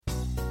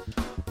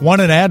Want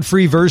an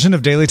ad-free version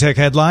of Daily Tech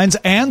Headlines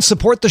and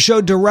support the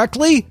show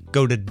directly?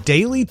 Go to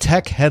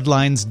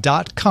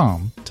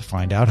dailytechheadlines.com to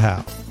find out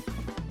how.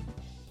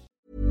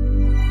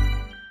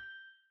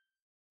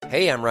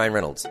 Hey, I'm Ryan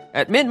Reynolds.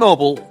 At Mint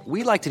Mobile,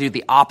 we like to do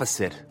the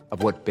opposite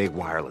of what Big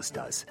Wireless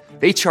does.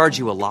 They charge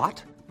you a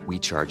lot, we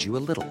charge you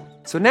a little.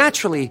 So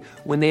naturally,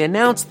 when they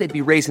announced they'd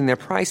be raising their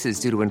prices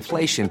due to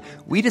inflation,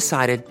 we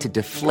decided to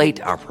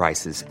deflate our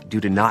prices due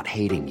to not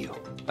hating you.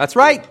 That's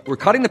right. We're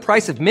cutting the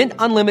price of Mint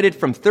Unlimited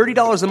from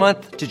 $30 a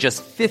month to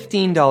just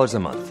 $15 a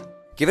month.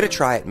 Give it a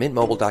try at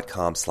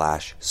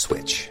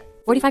mintmobile.com/switch.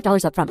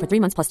 $45 up front for 3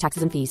 months plus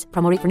taxes and fees.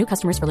 Promo rate for new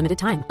customers for limited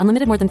time.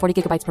 Unlimited more than 40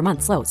 gigabytes per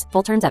month slows.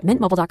 Full terms at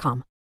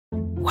mintmobile.com.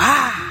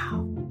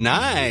 Wow.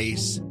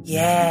 Nice.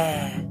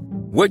 Yeah.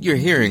 What you're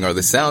hearing are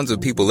the sounds of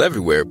people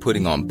everywhere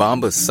putting on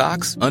Bombas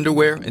socks,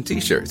 underwear, and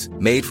T-shirts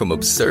made from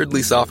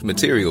absurdly soft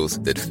materials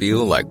that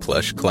feel like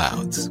plush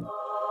clouds.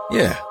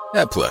 Yeah,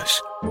 that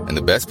plush. And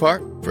the best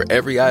part? For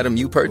every item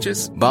you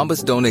purchase,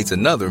 Bombas donates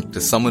another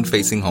to someone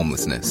facing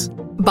homelessness.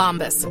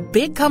 Bombas.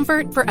 Big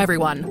comfort for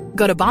everyone.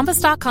 Go to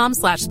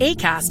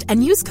bombas.com/ACAST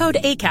and use code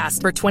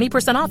ACAST for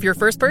 20% off your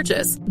first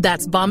purchase.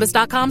 That's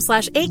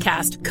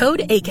bombas.com/ACAST.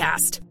 Code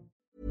ACAST.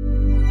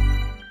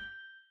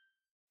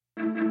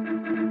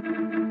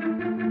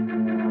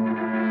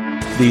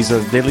 These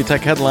are Daily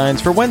Tech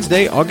Headlines for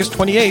Wednesday, August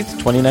 28th,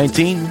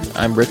 2019.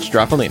 I'm Rich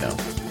Stroffolino.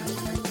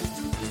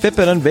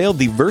 Fitbit unveiled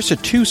the Versa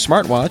 2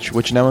 smartwatch,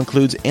 which now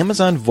includes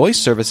Amazon Voice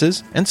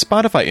Services and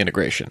Spotify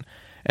integration.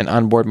 An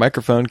onboard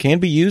microphone can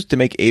be used to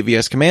make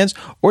AVS commands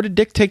or to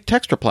dictate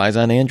text replies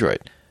on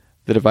Android.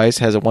 The device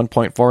has a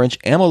 1.4-inch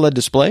AMOLED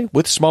display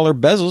with smaller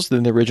bezels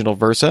than the original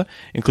Versa,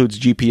 includes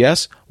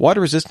GPS,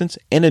 water resistance,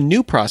 and a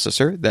new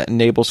processor that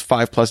enables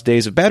 5+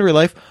 days of battery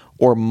life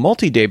or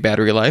multi-day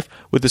battery life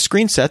with the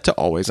screen set to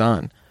always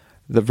on.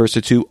 The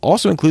Versa 2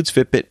 also includes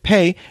Fitbit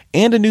Pay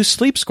and a new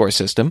sleep score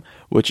system,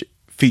 which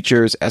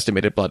features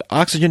estimated blood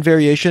oxygen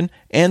variation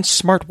and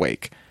Smart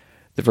Wake.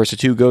 The Versa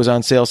 2 goes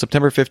on sale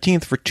September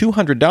 15th for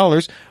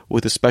 $200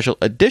 with a special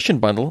edition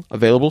bundle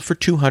available for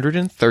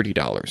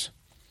 $230.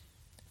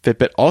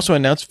 Fitbit also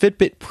announced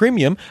Fitbit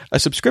Premium, a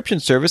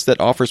subscription service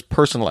that offers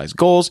personalized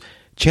goals,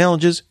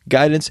 challenges,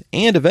 guidance,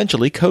 and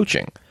eventually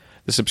coaching.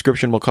 The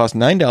subscription will cost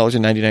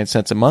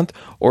 $9.99 a month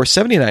or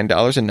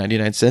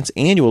 $79.99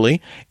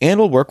 annually and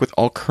will work with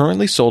all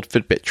currently sold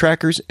Fitbit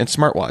trackers and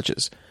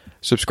smartwatches.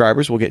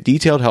 Subscribers will get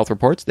detailed health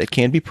reports that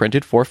can be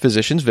printed for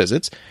physicians'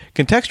 visits,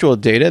 contextual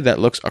data that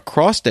looks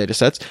across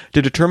datasets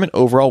to determine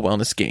overall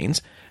wellness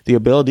gains, the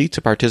ability to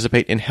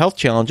participate in health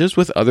challenges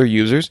with other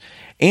users,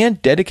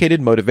 and dedicated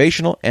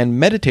motivational and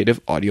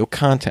meditative audio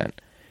content.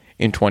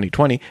 In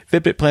 2020,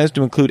 Fitbit plans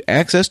to include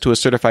access to a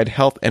certified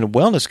health and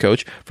wellness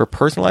coach for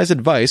personalized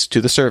advice to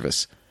the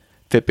service.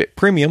 Fitbit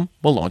Premium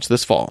will launch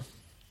this fall.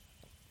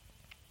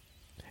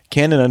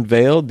 Canon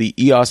unveiled the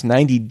EOS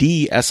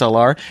 90D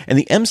SLR and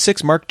the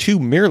M6 Mark II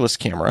mirrorless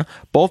camera,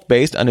 both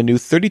based on a new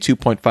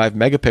 32.5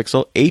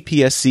 megapixel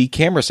APS-C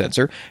camera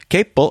sensor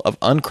capable of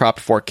uncropped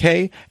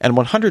 4K and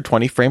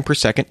 120 frame per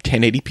second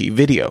 1080p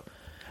video.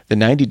 The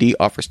 90D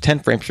offers 10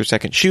 frames per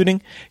second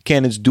shooting,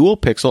 Canon's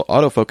dual-pixel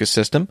autofocus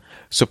system,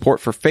 support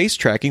for face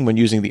tracking when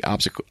using the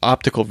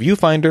optical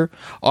viewfinder,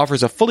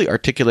 offers a fully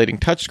articulating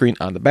touchscreen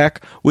on the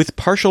back with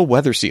partial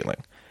weather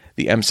sealing.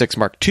 The M6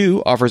 Mark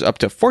II offers up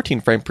to 14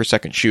 frames per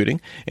second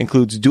shooting,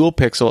 includes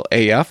dual-pixel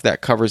AF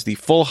that covers the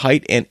full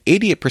height and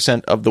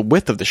 88% of the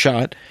width of the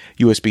shot,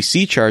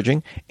 USB-C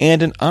charging,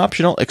 and an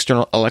optional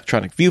external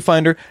electronic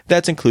viewfinder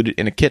that's included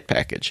in a kit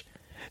package.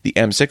 The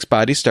M6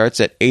 body starts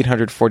at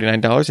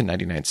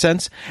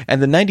 $849.99,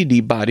 and the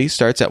 90D body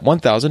starts at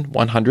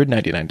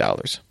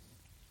 $1,199.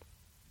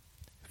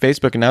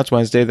 Facebook announced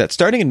Wednesday that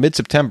starting in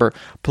mid-September,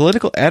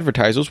 political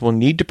advertisers will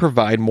need to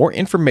provide more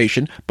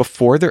information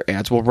before their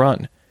ads will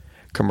run.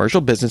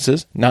 Commercial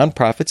businesses,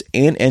 nonprofits,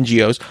 and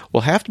NGOs will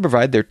have to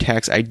provide their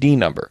tax ID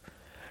number.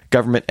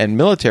 Government and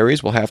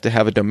militaries will have to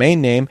have a domain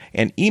name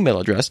and email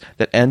address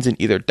that ends in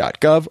either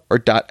 .gov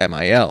or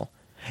 .mil.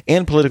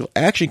 And political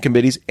action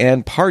committees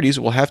and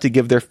parties will have to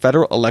give their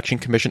Federal Election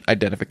Commission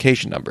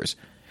identification numbers.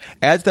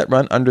 Ads that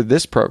run under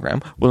this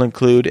program will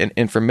include an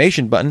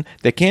information button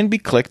that can be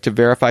clicked to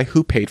verify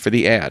who paid for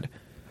the ad.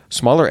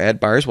 Smaller ad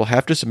buyers will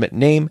have to submit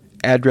name,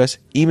 address,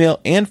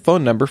 email, and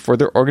phone number for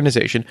their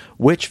organization,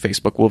 which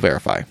Facebook will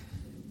verify.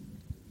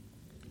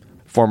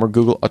 Former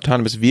Google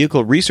autonomous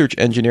vehicle research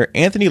engineer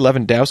Anthony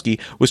Levandowski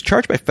was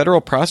charged by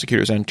federal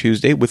prosecutors on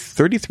Tuesday with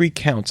 33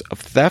 counts of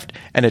theft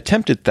and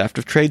attempted theft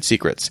of trade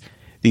secrets.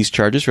 These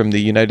charges from the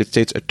United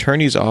States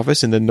Attorney's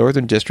Office in the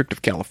Northern District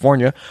of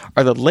California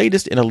are the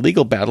latest in a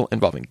legal battle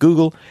involving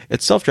Google,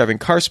 its self-driving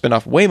car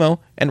spinoff Waymo,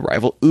 and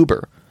rival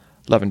Uber.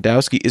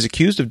 Lewandowski is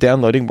accused of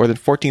downloading more than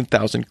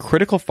 14,000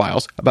 critical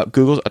files about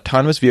Google's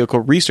autonomous vehicle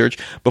research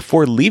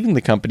before leaving the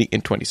company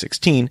in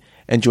 2016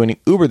 and joining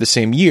Uber the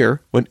same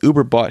year when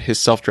Uber bought his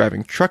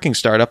self-driving trucking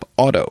startup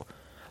Otto.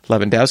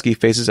 Lewandowski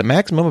faces a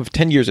maximum of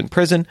 10 years in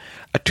prison,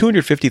 a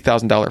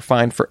 $250,000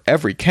 fine for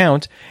every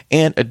count,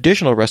 and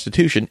additional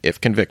restitution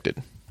if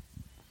convicted.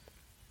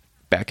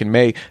 Back in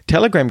May,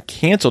 Telegram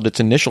canceled its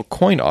initial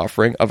coin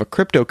offering of a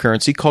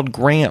cryptocurrency called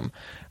Gram.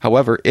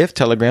 However, if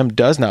Telegram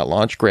does not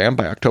launch Gram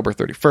by October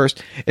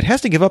 31st, it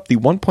has to give up the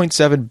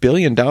 $1.7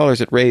 billion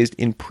it raised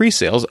in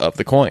pre-sales of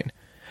the coin.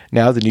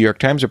 Now, the New York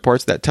Times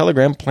reports that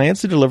Telegram plans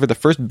to deliver the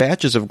first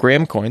batches of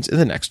Gram coins in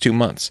the next 2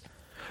 months.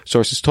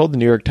 Sources told the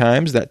New York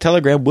Times that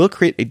Telegram will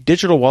create a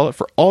digital wallet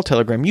for all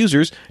Telegram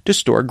users to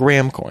store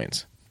Gram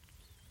coins.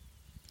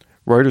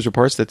 Reuters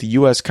reports that the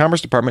U.S.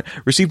 Commerce Department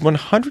received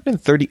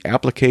 130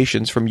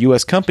 applications from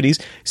U.S. companies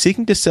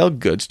seeking to sell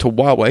goods to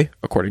Huawei,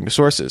 according to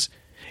sources.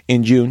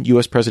 In June,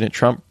 U.S. President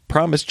Trump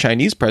promised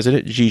Chinese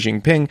President Xi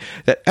Jinping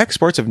that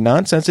exports of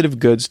non-sensitive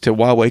goods to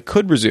Huawei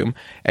could resume,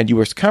 and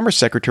U.S. Commerce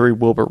Secretary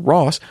Wilbur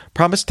Ross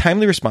promised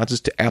timely responses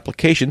to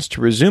applications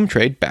to resume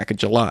trade back in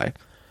July.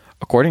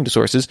 According to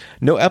sources,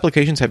 no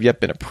applications have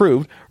yet been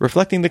approved,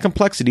 reflecting the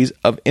complexities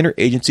of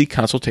interagency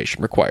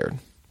consultation required.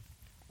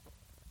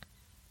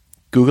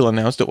 Google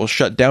announced it will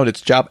shut down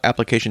its job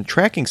application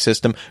tracking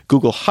system,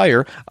 Google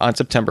Hire, on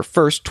September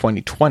 1st,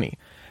 2020.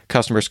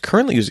 Customers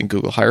currently using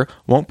Google Hire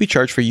won't be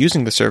charged for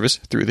using the service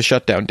through the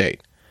shutdown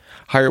date.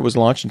 Hire was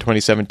launched in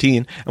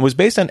 2017 and was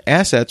based on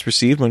assets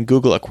received when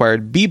Google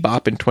acquired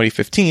Bebop in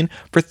 2015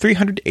 for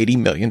 $380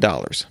 million.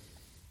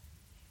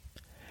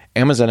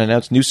 Amazon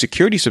announced new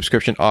security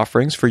subscription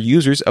offerings for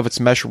users of its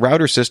mesh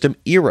router system,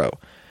 Eero.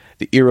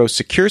 The Eero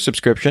Secure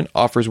subscription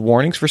offers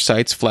warnings for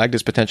sites flagged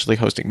as potentially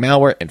hosting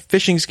malware and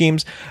phishing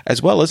schemes,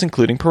 as well as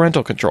including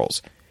parental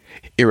controls.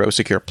 Eero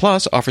Secure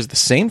Plus offers the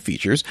same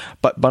features,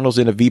 but bundles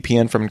in a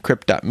VPN from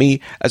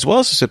Encrypt.me, as well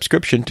as a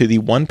subscription to the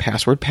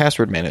 1Password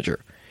password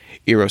manager.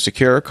 Eero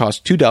Secure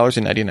costs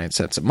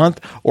 $2.99 a month,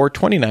 or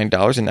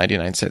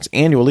 $29.99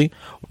 annually,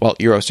 while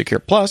Eero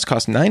Secure Plus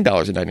costs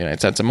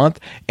 $9.99 a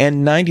month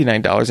and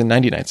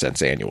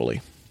 $99.99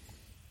 annually.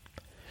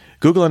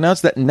 Google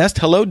announced that Nest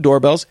Hello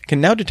doorbells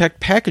can now detect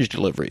package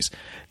deliveries.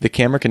 The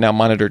camera can now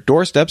monitor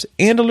doorsteps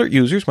and alert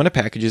users when a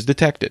package is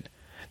detected.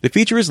 The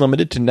feature is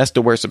limited to Nest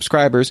Aware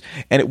subscribers,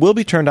 and it will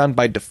be turned on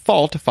by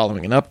default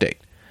following an update.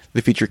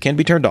 The feature can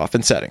be turned off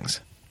in settings.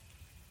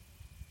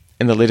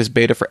 In the latest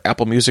beta for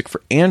Apple Music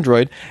for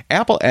Android,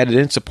 Apple added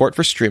in support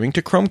for streaming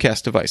to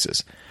Chromecast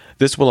devices.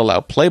 This will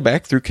allow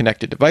playback through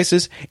connected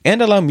devices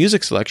and allow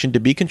music selection to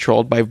be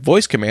controlled by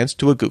voice commands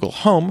to a Google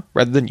Home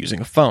rather than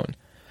using a phone.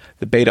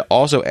 The beta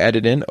also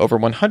added in over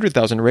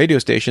 100,000 radio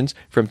stations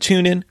from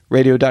TuneIn,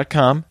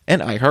 Radio.com, and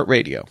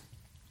iHeartRadio.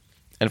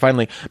 And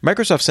finally,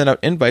 Microsoft sent out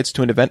invites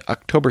to an event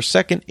October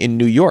 2nd in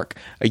New York,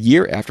 a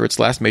year after its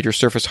last major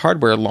Surface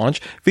hardware launch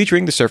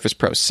featuring the Surface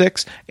Pro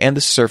 6 and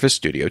the Surface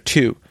Studio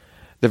 2.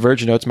 The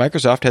Verge notes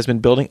Microsoft has been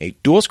building a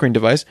dual-screen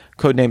device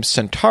codenamed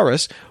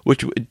Centaurus,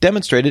 which it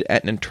demonstrated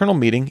at an internal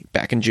meeting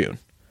back in June.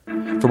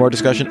 For more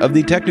discussion of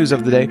the tech news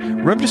of the day,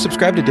 remember to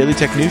subscribe to Daily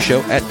Tech News Show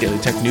at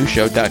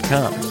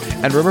dailytechnewsshow.com.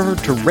 And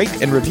remember to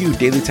rate and review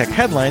Daily Tech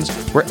Headlines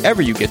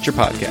wherever you get your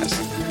podcasts.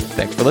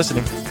 Thanks for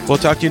listening. We'll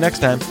talk to you next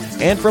time.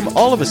 And from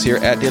all of us here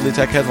at Daily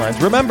Tech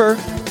Headlines, remember,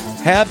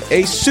 have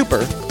a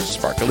super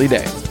sparkly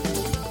day.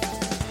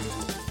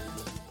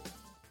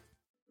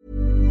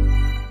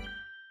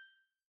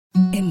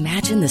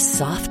 Imagine the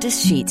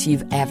softest sheets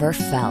you've ever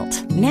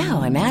felt.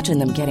 Now imagine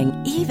them getting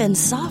even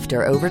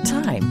softer over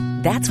time.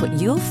 That's what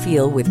you'll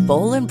feel with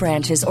Boll &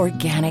 Branch's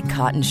organic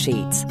cotton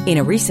sheets. In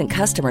a recent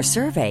customer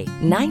survey,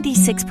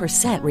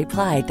 96%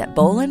 replied that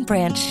Boll &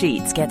 Branch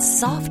sheets get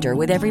softer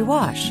with every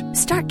wash.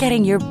 Start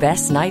getting your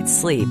best night's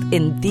sleep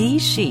in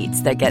these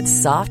sheets that get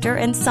softer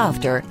and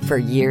softer for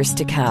years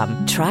to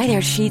come. Try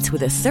their sheets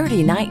with a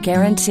 30-night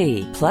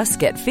guarantee. Plus,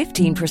 get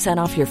 15%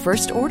 off your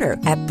first order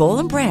at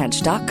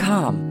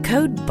bollandbranch.com.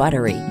 Code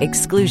BUTTERY.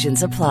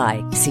 Exclusions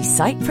apply. See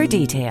site for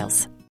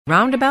details.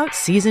 Roundabout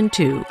Season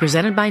 2,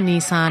 presented by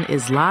Nissan,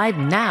 is live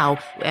now,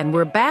 and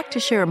we're back to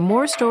share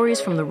more stories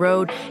from the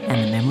road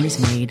and the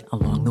memories made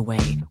along the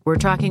way. We're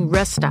talking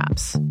rest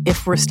stops,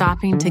 if we're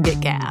stopping to get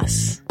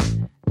gas.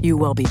 You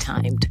will be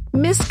timed.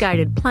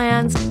 Misguided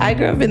plans. I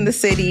grew up in the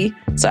city,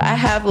 so I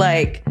have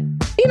a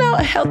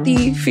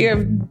healthy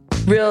fear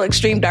of real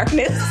extreme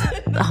darkness.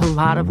 A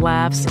lot of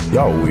laughs.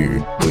 Y'all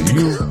weird, but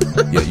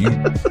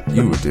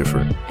you were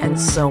different. And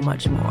so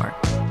much more.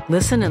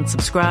 Listen and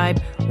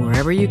subscribe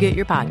wherever you get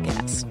your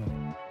podcasts.